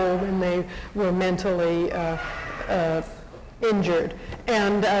whole when they were mentally injured.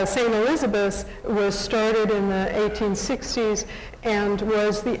 And St. Elizabeth's was started in the 1860s and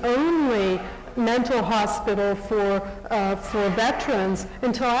was the only mental hospital for veterans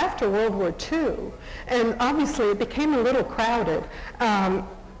until after World War II. And obviously it became a little crowded. And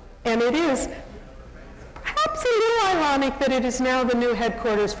it is perhaps a little ironic that it is now the new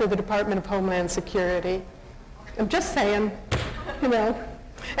headquarters for the Department of Homeland Security. I'm just saying, you know.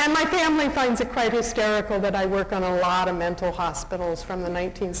 And my family finds it quite hysterical that I work on a lot of mental hospitals from the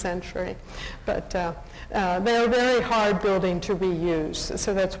 19th century. But they're a very hard building to reuse,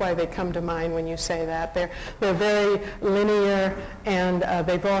 so that's why they come to mind when you say that. They're very linear, and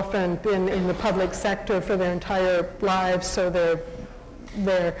they've often been in the public sector for their entire lives, so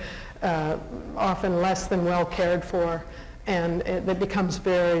they're often less than well cared for, and it becomes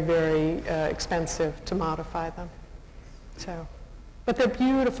very, very expensive to modify them. So. But they're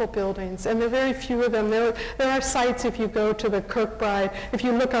beautiful buildings, and there are very few of them. There are sites, if you go to the Kirkbride, if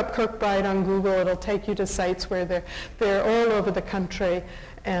you look up Kirkbride on Google, it'll take you to sites where they're all over the country,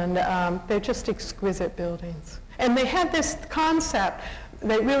 and they're just exquisite buildings. And they had this concept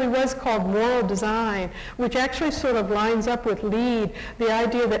that really was called moral design, which actually sort of lines up with LEED, the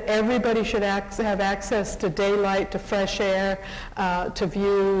idea that everybody should have access to daylight, to fresh air, to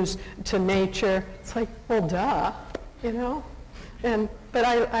views, to nature. It's like, well, duh, you know? But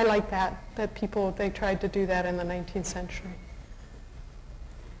I like that people, they tried to do that in the 19th century.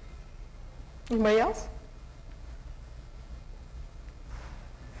 Anybody else?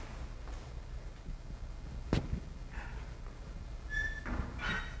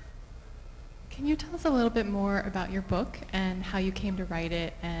 Can you tell us a little bit more about your book and how you came to write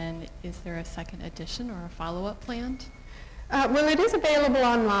it, and is there a second edition or a follow-up planned? Well, it is available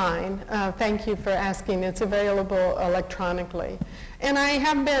online. Thank you for asking. It's available electronically. And I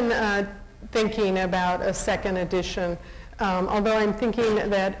have been thinking about a second edition, although I'm thinking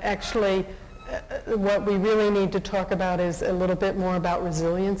that actually what we really need to talk about is a little bit more about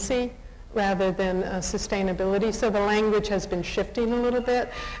resiliency rather than sustainability. So the language has been shifting a little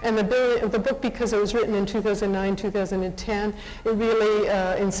bit. And the book, because it was written in 2009, 2010, it really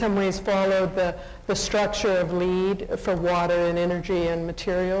in some ways followed the structure of LEED for water and energy and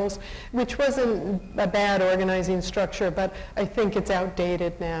materials, which wasn't a bad organizing structure, but I think it's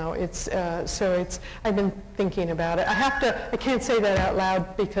outdated now. I've been thinking about it. I can't say that out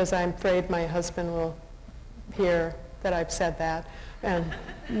loud because I'm afraid my husband will hear that I've said that. And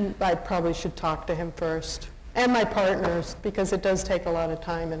I probably should talk to him first. And my partners, because it does take a lot of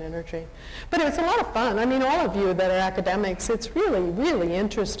time and energy. But it's a lot of fun. I mean, all of you that are academics, it's really, really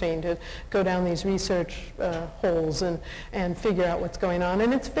interesting to go down these research holes and figure out what's going on.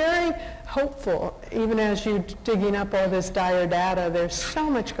 And it's very hopeful, even as you're digging up all this dire data. There's so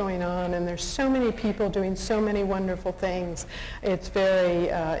much going on, and there's so many people doing so many wonderful things. It's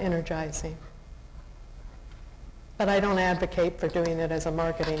very energizing. But I don't advocate for doing it as a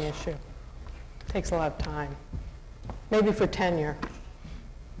marketing issue. It takes a lot of time. Maybe for tenure.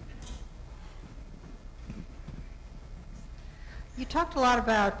 You talked a lot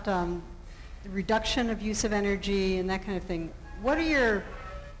about the reduction of use of energy and that kind of thing. What are your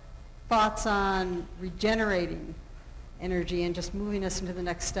thoughts on regenerating energy and just moving us into the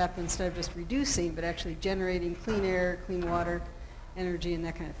next step instead of just reducing, but actually generating clean air, clean water, energy, and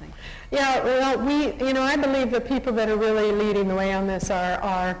that kind of thing? Yeah, well, I believe the people that are really leading the way on this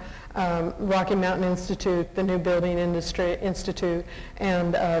are Rocky Mountain Institute, the New Building Industry Institute,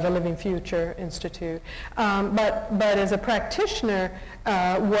 and the Living Future Institute. But as a practitioner,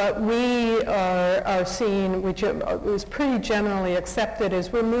 what we are seeing, which is pretty generally accepted,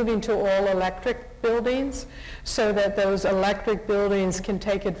 is we're moving to all electric buildings so that those electric buildings can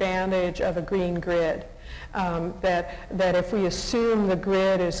take advantage of a green grid. That if we assume the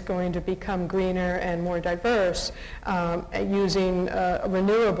grid is going to become greener and more diverse using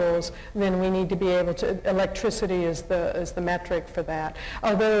renewables, then we need to be able to, electricity is the metric for that.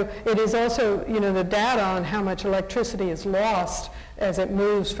 Although it is also, you know, the data on how much electricity is lost as it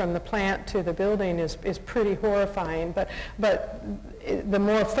moves from the plant to the building is pretty horrifying. But the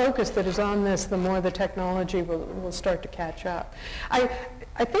more focus that is on this, the more the technology will start to catch up.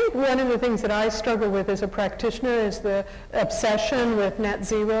 I think one of the things that I struggle with as a practitioner is the obsession with net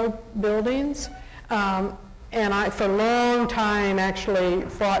zero buildings. And I, for a long time, actually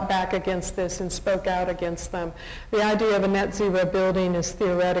fought back against this and spoke out against them. The idea of a net zero building is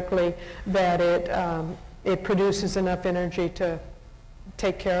theoretically that it produces enough energy to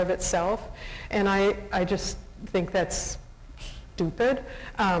take care of itself. And I just think that's stupid.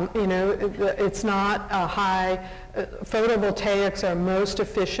 You know, it's not a high, photovoltaics are most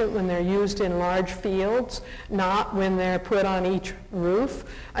efficient when they're used in large fields, not when they're put on each roof.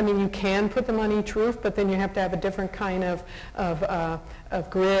 I mean, you can put them on each roof, but then you have to have a different kind of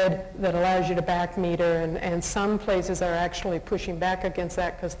grid that allows you to back meter, and some places are actually pushing back against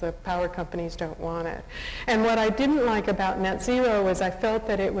that because the power companies don't want it. And what I didn't like about net zero is I felt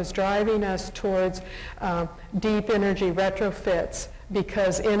that it was driving us towards deep energy retrofits,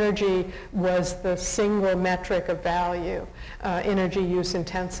 because energy was the single metric of value, energy use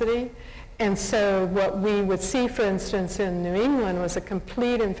intensity. And so what we would see, for instance, in New England was a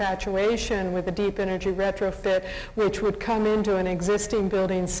complete infatuation with a deep energy retrofit, which would come into an existing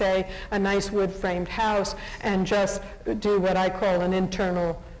building, say a nice wood-framed house, and just do what I call an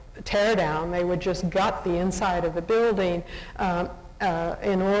internal tear down. They would just gut the inside of the building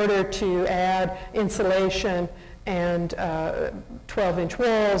in order to add insulation and 12-inch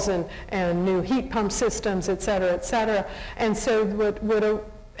walls and new heat pump systems, et cetera, et cetera. And so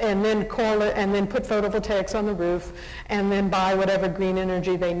and then put photovoltaics on the roof, and then buy whatever green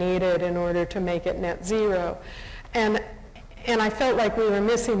energy they needed in order to make it net zero. And I felt like we were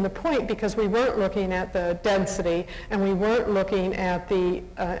missing the point, because we weren't looking at the density, and we weren't looking at the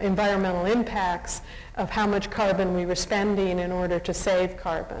environmental impacts of how much carbon we were spending in order to save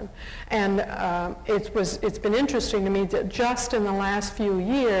carbon. And it's been interesting to me that just in the last few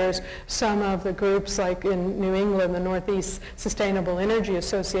years, some of the groups, like in New England, the Northeast Sustainable Energy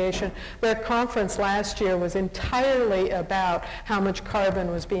Association, their conference last year was entirely about how much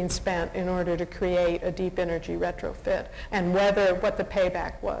carbon was being spent in order to create a deep energy retrofit, and what the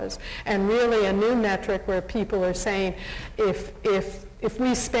payback was. And really a new metric where people are saying, if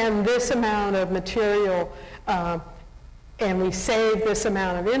we spend this amount of material and we save this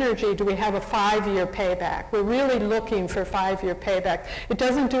amount of energy, do we have a 5-year payback? We're really looking for 5-year payback. It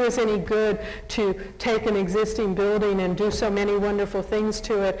doesn't do us any good to take an existing building and do so many wonderful things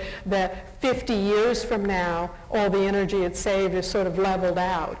to it that 50 years from now, all the energy it's saved is sort of leveled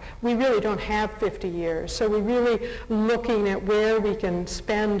out. We really don't have 50 years. So we're really looking at where we can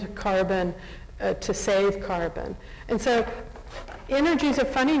spend carbon to save carbon. And so energy is a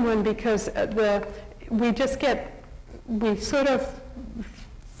funny one, because we sort of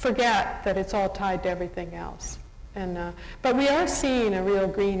forget that it's all tied to everything else. And but we are seeing a real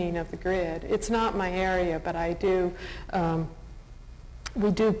greening of the grid. It's not my area, but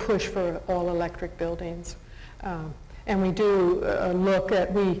we do push for all electric buildings. And we do look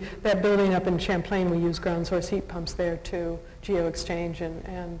at, that building up in Champlain, we use ground source heat pumps there too, geo-exchange,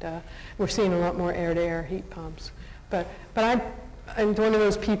 and we're seeing a lot more air-to-air heat pumps. But I'm one of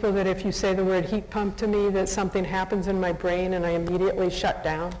those people that if you say the word heat pump to me, that something happens in my brain and I immediately shut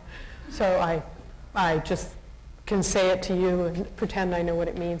down. So I just can say it to you and pretend I know what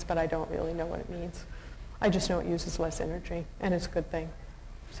it means, but I don't really know what it means. I just know it uses less energy, and it's a good thing.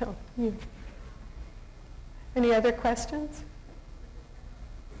 So, any other questions?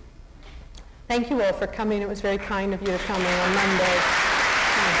 Thank you all for coming. It was very kind of you to come in on Monday.